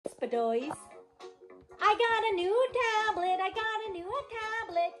bedoys. I got a new tablet.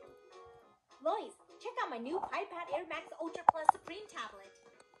 Lois, check out my new iPad Air Max Ultra Plus Supreme tablet.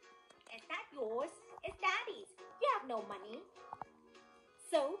 Is that yours? It's Daddy's. You have no money.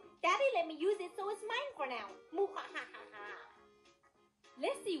 So, Daddy let me use it, so it's mine for now.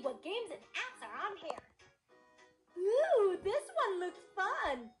 Let's see what games and apps are on here. Ooh, this one looks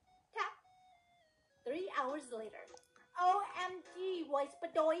fun. Tap. 3 hours later. OMG, voice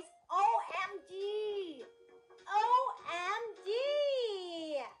bedoys. OMG. OMG.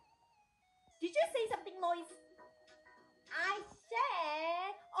 Did you say something, Lois? I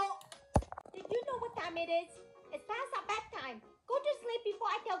said, oh, did you know what time it is? It's past our bedtime. Go to sleep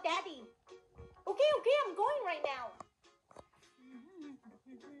before I tell Daddy. Okay, I'm going right now.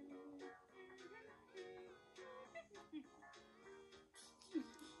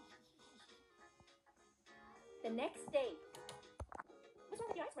 The next day. What's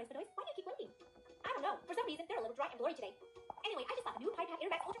wrong with your eyes, voice bedoys? Why do you keep blinking? I don't know. For some reason, they're a little dry and blurry today. Anyway, I just bought a new iPad Air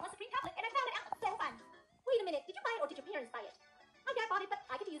Max Ultra Plus Supreme tablet, and I found it out. So fun. Wait a minute. Did you buy it or did your parents buy it? My dad bought it, but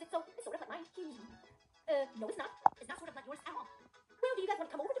I get to use it, so it's sort of like mine. No, it's not. It's not sort of like yours at all. Well, do you guys want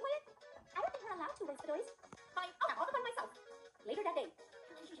to come over to play it? I don't think we're allowed to, voice bedoys. Fine, I'll have all the fun myself. Later that day.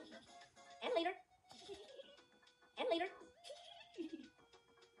 And later. And later.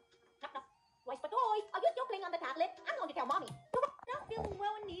 Knock. Voice bedoys, are you still playing on the tablet? I'm going to tell Mommy. You're not feeling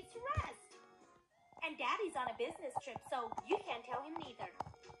well and needs rest. And Daddy's on a business trip, so you can't tell him neither.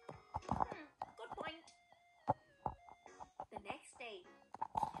 Good point. The next day.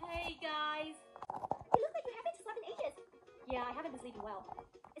 Hey, guys. You look like you haven't slept in ages. Yeah, I haven't been sleeping well.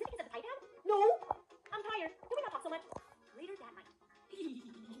 Is it because of the iPad? No. I'm tired. Can we not talk so much? Later that night.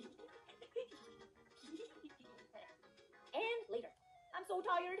 And later. I'm so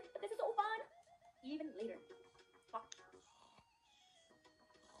tired, but this is so fun. Even later.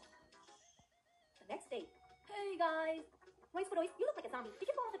 The next day. Hey, guys. Voice bedoys, you look like a zombie. Did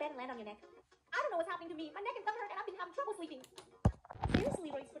you fall off the bed and land on your neck? I don't know what's happening to me. My neck and thumb hurt, and I've been having trouble sleeping.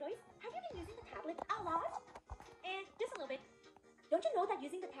 Seriously, voice bedoys, have you been using the tablet a lot? Just a little bit. Don't you know that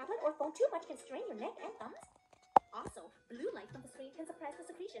using the tablet or phone too much can strain your neck and thumbs? Also, blue light from the screen can suppress the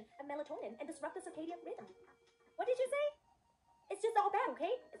secretion of melatonin and disrupt the circadian rhythm. What did you say? It's just all bad, okay?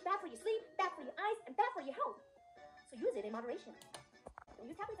 It's bad for your sleep, bad for your eyes, and bad for your health. So use it in moderation. Don't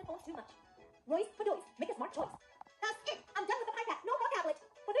use tablets and phones too much. Voice bedoys, make a smart choice. That's it. I'm done with the iPad. No more tablet.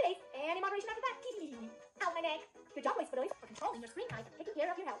 For 3 days, and in moderation after that. Ow, my neck. Good job, voice bedoys, for controlling your screen time and taking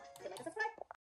care of your health. Hit like and subscribe.